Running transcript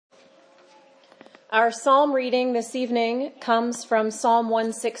Our psalm reading this evening comes from Psalm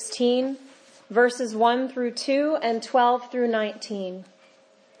 116, verses 1 through 2 and 12 through 19.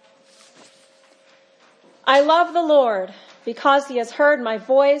 I love the Lord because he has heard my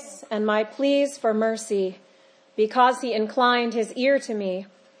voice and my pleas for mercy, because he inclined his ear to me.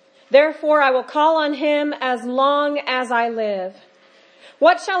 Therefore I will call on him as long as I live.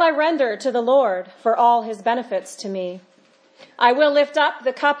 What shall I render to the Lord for all his benefits to me? I will lift up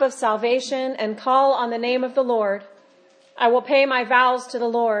the cup of salvation and call on the name of the Lord. I will pay my vows to the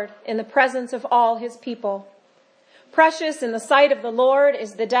Lord in the presence of all his people. Precious in the sight of the Lord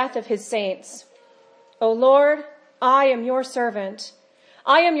is the death of his saints. O Lord, I am your servant.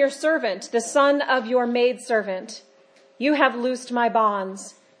 I am your servant, the son of your maidservant. You have loosed my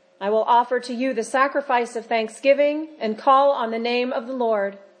bonds. I will offer to you the sacrifice of thanksgiving and call on the name of the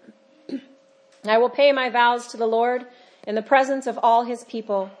Lord. I will pay my vows to the Lord in the presence of all his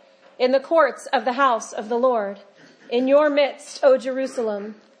people, in the courts of the house of the Lord. In your midst, O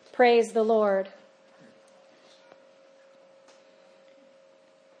Jerusalem, praise the Lord.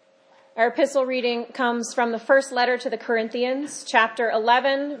 Our epistle reading comes from the first letter to the Corinthians, chapter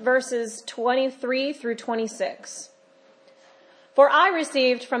 11, verses 23 through 26. For I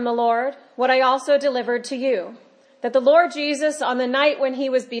received from the Lord what I also delivered to you, that the Lord Jesus, on the night when he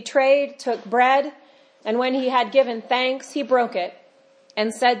was betrayed, took bread, and when he had given thanks, he broke it,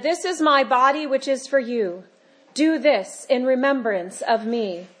 and said, "This is my body, which is for you. Do this in remembrance of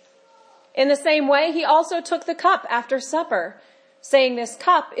me." In the same way, he also took the cup after supper, saying, "This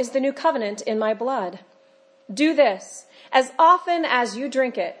cup is the new covenant in my blood. Do this as often as you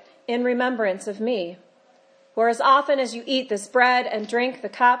drink it in remembrance of me. For as often as you eat this bread and drink the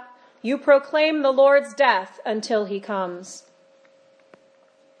cup, you proclaim the Lord's death until he comes."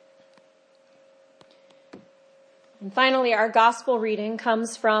 And finally, our gospel reading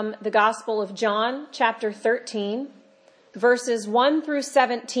comes from the Gospel of John, chapter 13, verses 1 through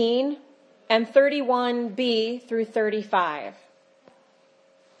 17 and 31b through 35.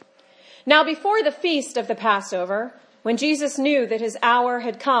 Now before the feast of the Passover, when Jesus knew that his hour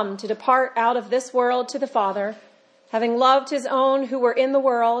had come to depart out of this world to the Father, having loved his own who were in the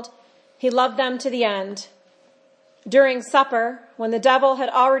world, he loved them to the end. During supper, when the devil had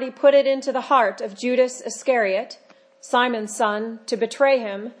already put it into the heart of Judas Iscariot, Simon's son, to betray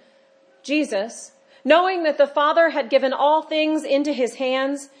him, Jesus, knowing that the Father had given all things into his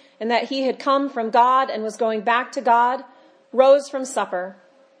hands and that he had come from God and was going back to God, rose from supper.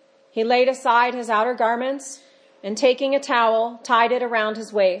 He laid aside his outer garments and, taking a towel, tied it around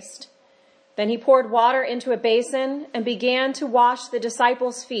his waist. Then he poured water into a basin and began to wash the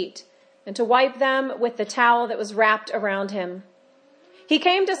disciples' feet and to wipe them with the towel that was wrapped around him. He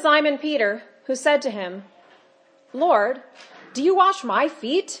came to Simon Peter, who said to him, "Lord, do you wash my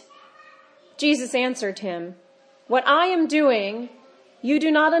feet?" Jesus answered him, "What I am doing, you do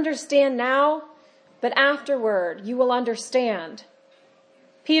not understand now, but afterward you will understand."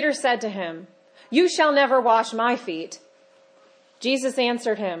 Peter said to him, "You shall never wash my feet." Jesus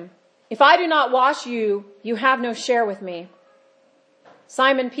answered him, "If I do not wash you, you have no share with me."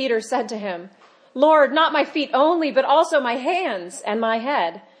 Simon Peter said to him, "Lord, not my feet only, but also my hands and my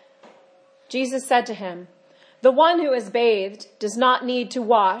head." Jesus said to him, "The one who is bathed does not need to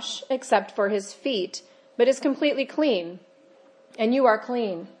wash except for his feet, but is completely clean. And you are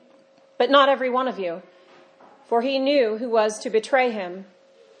clean, but not every one of you." For he knew who was to betray him.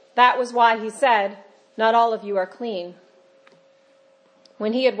 That was why he said, "Not all of you are clean."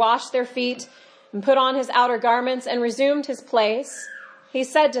 When he had washed their feet and put on his outer garments and resumed his place, he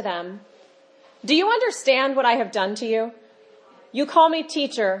said to them, "Do you understand what I have done to you? You call me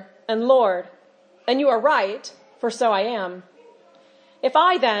teacher and Lord, and you are right, for so I am. If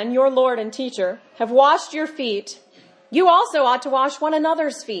I then, your Lord and teacher, have washed your feet, you also ought to wash one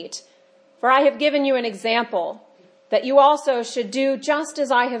another's feet. For I have given you an example, that you also should do just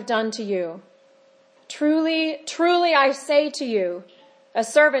as I have done to you. Truly, truly I say to you, a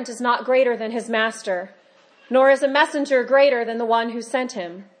servant is not greater than his master, nor is a messenger greater than the one who sent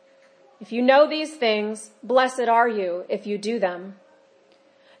him. If you know these things, blessed are you if you do them."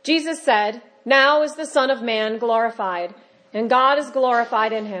 Jesus said, "Now is the Son of Man glorified, and God is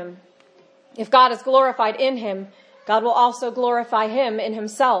glorified in him. If God is glorified in him, God will also glorify him in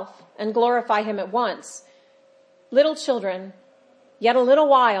himself and glorify him at once. Little children, yet a little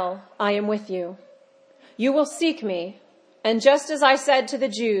while I am with you. You will seek me, and just as I said to the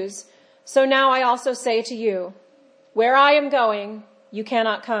Jews, so now I also say to you, where I am going, you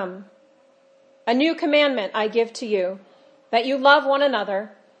cannot come. A new commandment I give to you, that you love one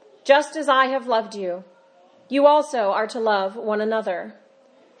another, just as I have loved you. You also are to love one another.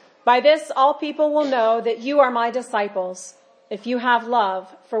 By this, all people will know that you are my disciples, if you have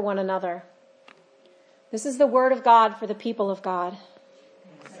love for one another. This is the word of God for the people of God.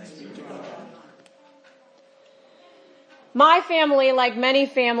 My family, like many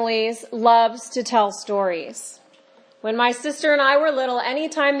families, loves to tell stories. When my sister and I were little,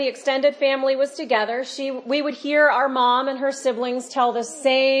 anytime the extended family was together, we would hear our mom and her siblings tell the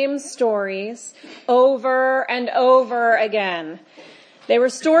same stories over and over again. They were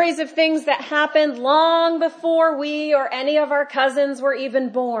stories of things that happened long before we or any of our cousins were even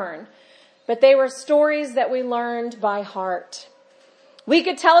born. But they were stories that we learned by heart. We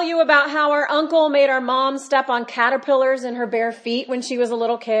could tell you about how our uncle made our mom step on caterpillars in her bare feet when she was a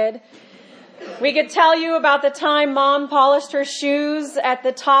little kid. We could tell you about the time Mom polished her shoes at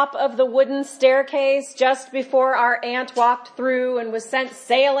the top of the wooden staircase just before our aunt walked through and was sent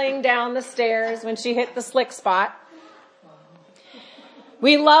sailing down the stairs when she hit the slick spot.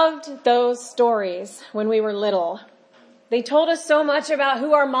 We loved those stories when we were little. They told us so much about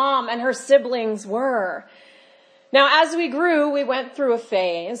who our mom and her siblings were. Now, as we grew, we went through a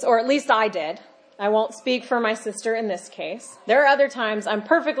phase, or at least I did. I won't speak for my sister in this case. There are other times I'm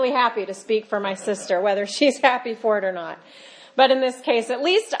perfectly happy to speak for my sister, whether she's happy for it or not. But in this case, at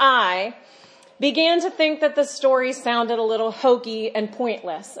least I began to think that the stories sounded a little hokey and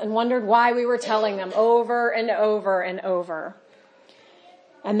pointless and wondered why we were telling them over and over and over.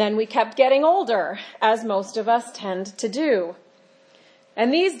 And then we kept getting older, as most of us tend to do.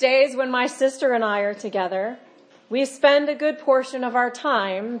 And these days, when my sister and I are together, we spend a good portion of our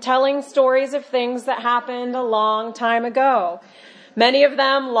time telling stories of things that happened a long time ago, many of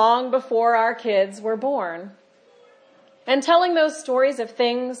them long before our kids were born. And telling those stories of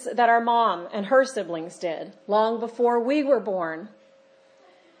things that our mom and her siblings did long before we were born.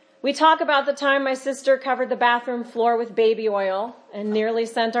 We talk about the time my sister covered the bathroom floor with baby oil and nearly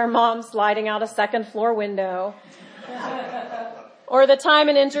sent our mom sliding out a second floor window. Or the time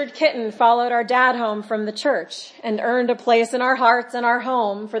an injured kitten followed our dad home from the church and earned a place in our hearts and our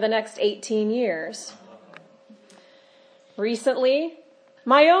home for the next 18 years. Recently,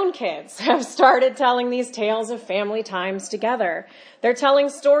 my own kids have started telling these tales of family times together. They're telling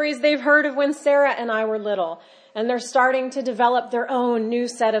stories they've heard of when Sarah and I were little, and they're starting to develop their own new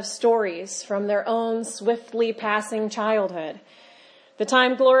set of stories from their own swiftly passing childhood. The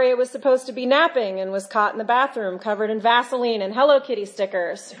time Gloria was supposed to be napping and was caught in the bathroom covered in Vaseline and Hello Kitty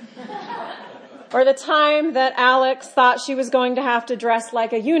stickers. Or the time that Alex thought she was going to have to dress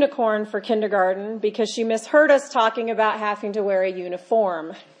like a unicorn for kindergarten because she misheard us talking about having to wear a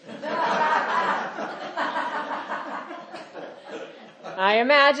uniform. I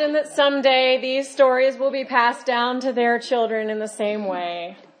imagine that someday these stories will be passed down to their children in the same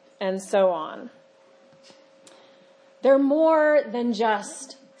way, and so on. They're more than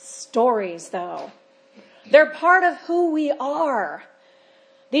just stories, though. They're part of who we are.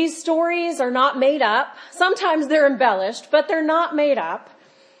 These stories are not made up. Sometimes they're embellished, but they're not made up.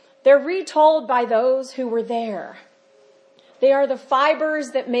 They're retold by those who were there. They are the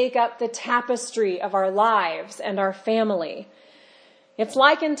fibers that make up the tapestry of our lives and our family. It's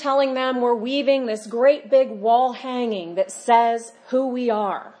like in telling them we're weaving this great big wall hanging that says who we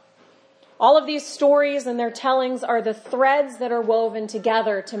are. All of these stories and their tellings are the threads that are woven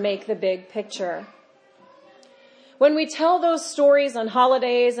together to make the big picture. When we tell those stories on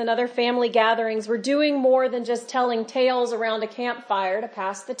holidays and other family gatherings, we're doing more than just telling tales around a campfire to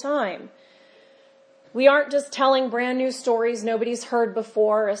pass the time. We aren't just telling brand new stories nobody's heard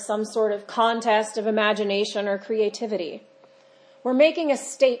before as some sort of contest of imagination or creativity. We're making a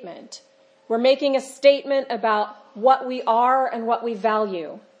statement. We're making a statement about what we are and what we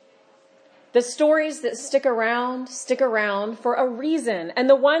value. The stories that stick around for a reason, and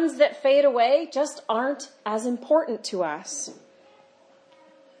the ones that fade away just aren't as important to us.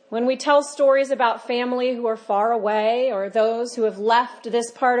 When we tell stories about family who are far away or those who have left this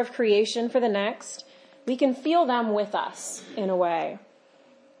part of creation for the next, we can feel them with us in a way.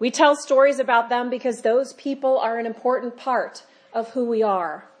 We tell stories about them because those people are an important part of who we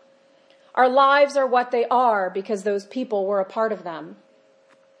are. Our lives are what they are because those people were a part of them.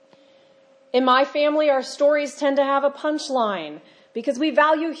 In my family, our stories tend to have a punchline because we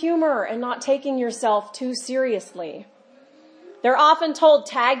value humor and not taking yourself too seriously. They're often told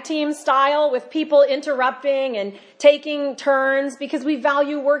tag team style with people interrupting and taking turns because we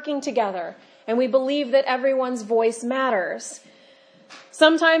value working together and we believe that everyone's voice matters.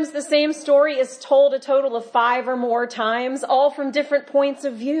 Sometimes the same story is told a total of 5 or more times, all from different points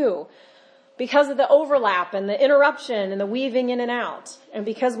of view, because of the overlap and the interruption and the weaving in and out, and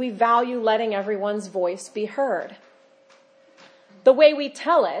because we value letting everyone's voice be heard. The way we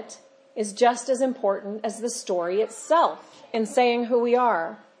tell it is just as important as the story itself in saying who we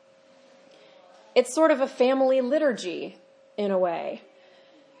are. It's sort of a family liturgy, in a way.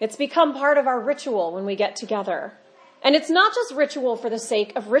 It's become part of our ritual when we get together. And it's not just ritual for the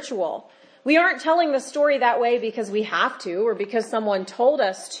sake of ritual. We aren't telling the story that way because we have to or because someone told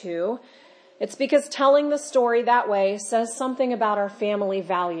us to. It's because telling the story that way says something about our family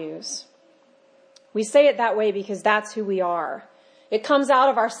values. We say it that way because that's who we are. It comes out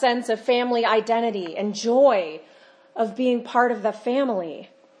of our sense of family identity and joy of being part of the family.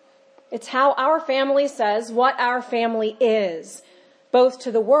 It's how our family says what our family is, both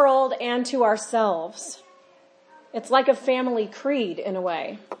to the world and to ourselves. It's like a family creed in a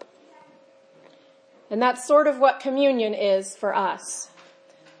way. And that's sort of what communion is for us,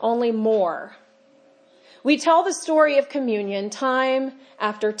 only more. We tell the story of communion time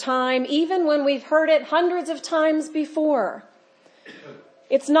after time, even when we've heard it hundreds of times before.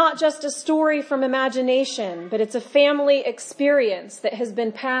 It's not just a story from imagination, but it's a family experience that has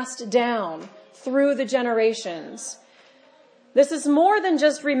been passed down through the generations. This is more than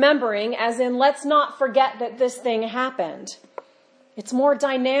just remembering, as in let's not forget that this thing happened. It's more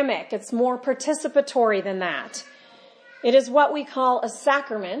dynamic. It's more participatory than that. It is what we call a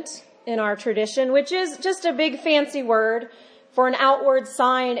sacrament in our tradition, which is just a big fancy word for an outward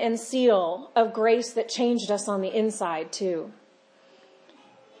sign and seal of grace that changed us on the inside too.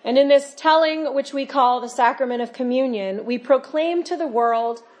 And in this telling, which we call the sacrament of communion, we proclaim to the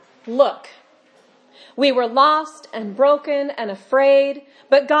world, look, we were lost and broken and afraid,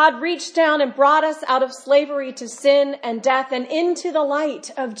 but God reached down and brought us out of slavery to sin and death and into the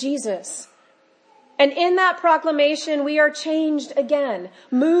light of Jesus. And in that proclamation, we are changed again,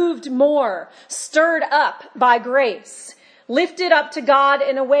 moved more, stirred up by grace, lifted up to God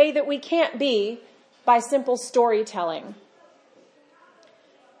in a way that we can't be by simple storytelling.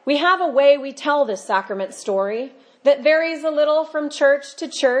 We have a way we tell this sacrament story that varies a little from church to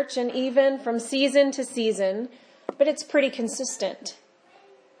church and even from season to season, but it's pretty consistent.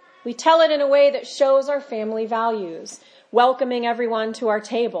 We tell it in a way that shows our family values, welcoming everyone to our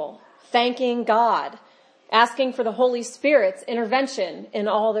table, thanking God, asking for the Holy Spirit's intervention in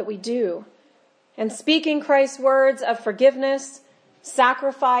all that we do, and speaking Christ's words of forgiveness,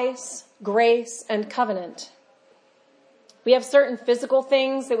 sacrifice, grace, and covenant. We have certain physical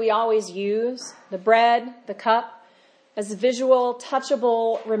things that we always use, the bread, the cup, as visual,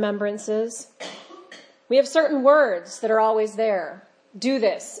 touchable remembrances. We have certain words that are always there. Do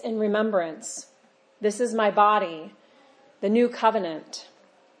this in remembrance. This is my body, the new covenant.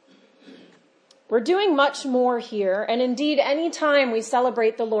 We're doing much more here, and indeed any time we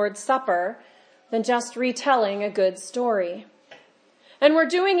celebrate the Lord's Supper than just retelling a good story. And we're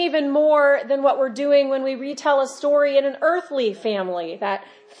doing even more than what we're doing when we retell a story in an earthly family, that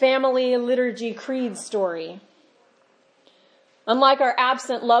family liturgy creed story. Unlike our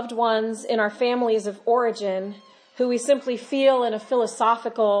absent loved ones in our families of origin, who we simply feel in a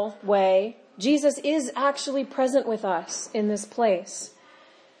philosophical way, Jesus is actually present with us in this place.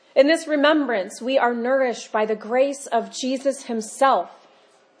 In this remembrance, we are nourished by the grace of Jesus himself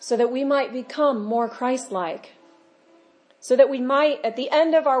so that we might become more Christ-like. So that we might, at the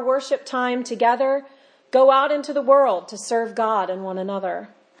end of our worship time together, go out into the world to serve God and one another.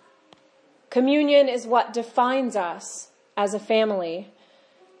 Communion is what defines us as a family.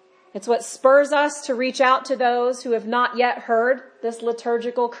 It's what spurs us to reach out to those who have not yet heard this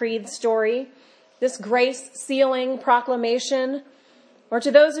liturgical creed story, this grace-sealing proclamation, or to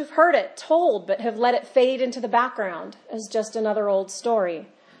those who've heard it told but have let it fade into the background as just another old story.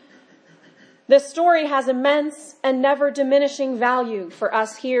 This story has immense and never diminishing value for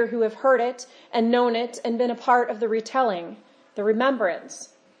us here who have heard it and known it and been a part of the retelling, the remembrance.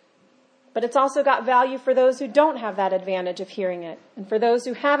 But it's also got value for those who don't have that advantage of hearing it, and for those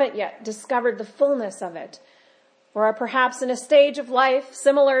who haven't yet discovered the fullness of it, or are perhaps in a stage of life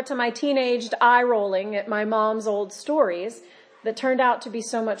similar to my teenaged eye-rolling at my mom's old stories that turned out to be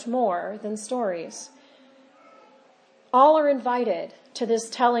so much more than stories. All are invited to this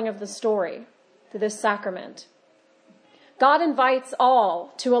telling of the story, to this sacrament. God invites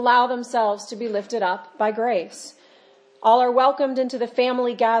all to allow themselves to be lifted up by grace. All are welcomed into the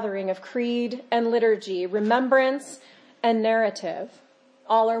family gathering of creed and liturgy, remembrance and narrative.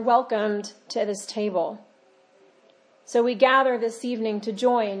 All are welcomed to this table. So we gather this evening to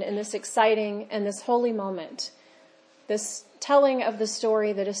join in this exciting and this holy moment, this telling of the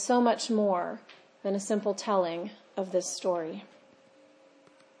story that is so much more than a simple telling of this story.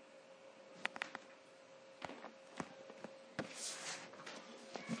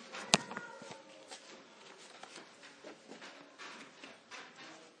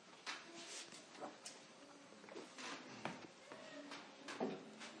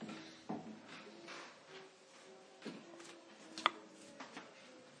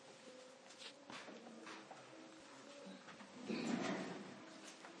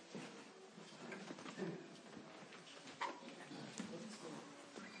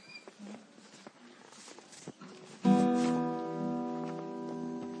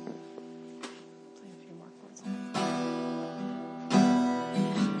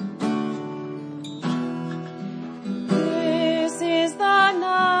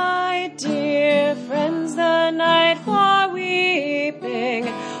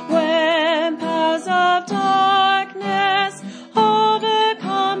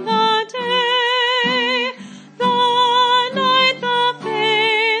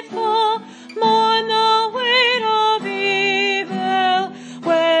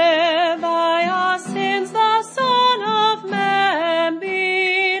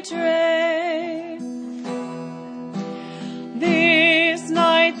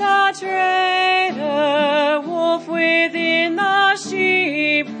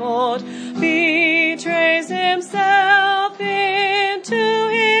 scaffold, betrays himself into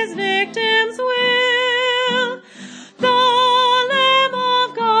his victim's will. The Lamb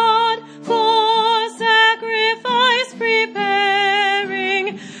of God for sacrifice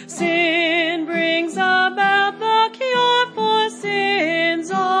preparing, sin brings about the cure for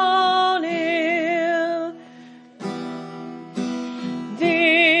sin's own ill.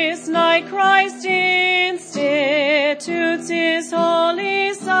 This night Christ institutes his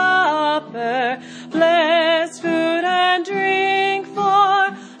holy supper, blessed food and drink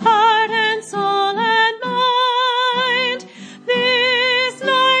for heart and soul and mind. This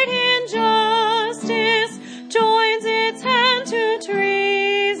night injustice joins its hand to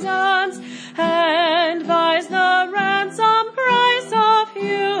treasons and buys the ransom price of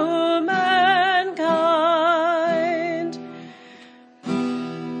humankind.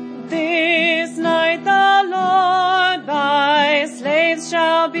 This night the Lord by slaves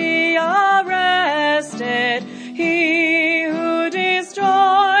shall be arrested. He who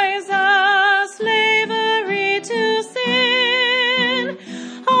destroys a slavery to sin,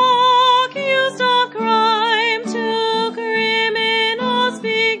 accused of crime to criminals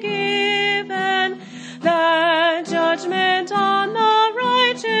be given, that judgment on the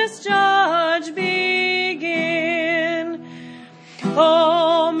righteous judge begin.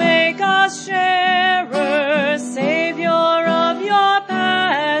 Oh, make us sharers, Savior, of your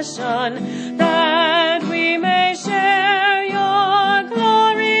passion, that we may share your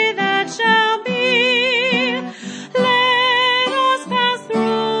glory that shall be. Let us pass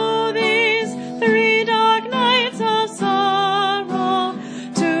through these 3 dark nights of sorrow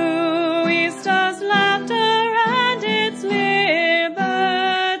to Easter's laughter and its liberty.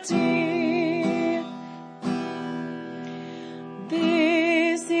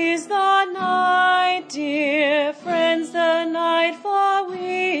 This is the night, dear friends, the night for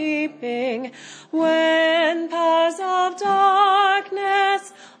weeping, when